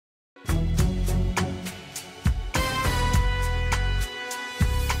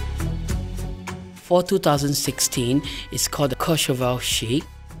For 2016, it's called the Courchevel Chic.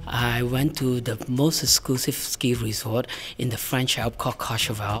 I went to the most exclusive ski resort in the French Alps called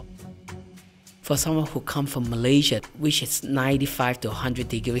Courchevel. For someone who comes from Malaysia, which is 95 to 100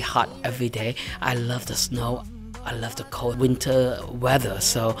 degree hot every day, I love the snow. I love the cold winter weather,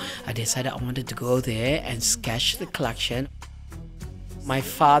 so I decided I wanted to go there and sketch the collection. My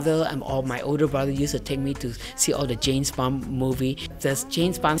father and all my older brother used to take me to see all the James Bond movie. There's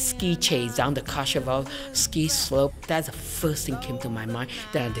James Bond ski chase down the Courchevel ski slope. That's the first thing came to my mind.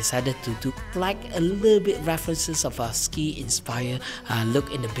 Then I decided to do like a little bit references of a ski-inspired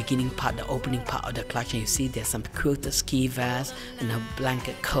look in the beginning part, the opening part of the collection. You see there's some quilted ski vest and a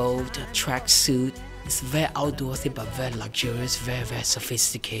blanket coat, a track suit. It's very outdoorsy but very luxurious, very, very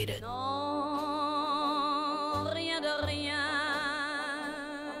sophisticated.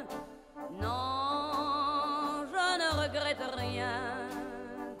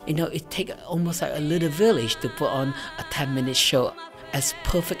 You know, it takes almost like a little village to put on a 10-minute show as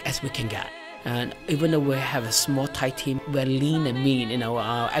perfect as we can get. And even though we have a small tight team, we're lean and mean, you know,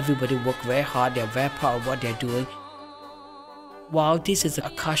 everybody work very hard, they're very proud of what they're doing. While this is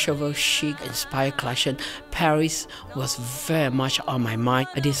a Courchevel Chic inspired collection, Paris was very much on my mind.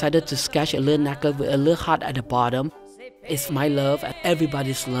 I decided to sketch a little necklace with a little heart at the bottom. It's my love and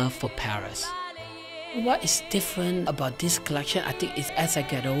everybody's love for Paris. What is different about this collection, I think, is as I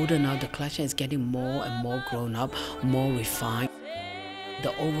get older now, the collection is getting more and more grown up, more refined.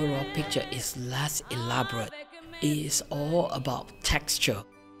 The overall picture is less elaborate. It is all about texture.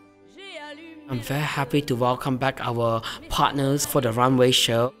 I'm very happy to welcome back our partners for the runway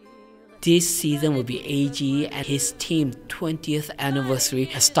show. This season will be AG and his team 20th anniversary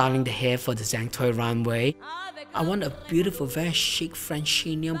styling the hair for the Zang Toi runway. I want a beautiful, very chic French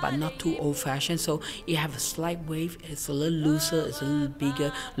chignon, but not too old-fashioned. So you have a slight wave, it's a little looser, it's a little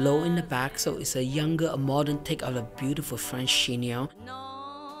bigger, low in the back. So it's a younger, a modern take of a beautiful French chignon.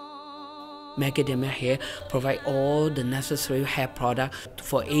 Macadamia hair provide all the necessary hair product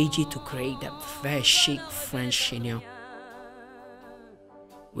for AG to create that very chic French chignon.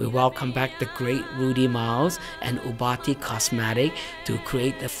 We welcome back the great Rudy Miles and Ubati Cosmetic to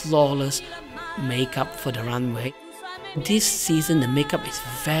create the flawless makeup for the runway. This season the makeup is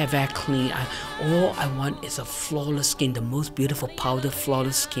very, very clean. All I want is a flawless skin, the most beautiful powder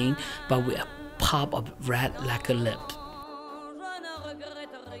flawless skin, but with a pop of red lacquer lips.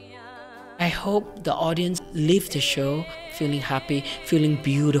 I hope the audience leave the show feeling happy, feeling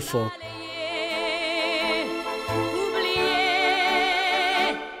beautiful.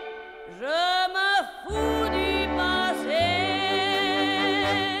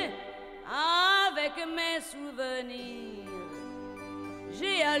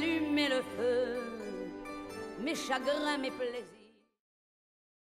 J'ai allumé le feu, mes chagrins, mes plaisirs.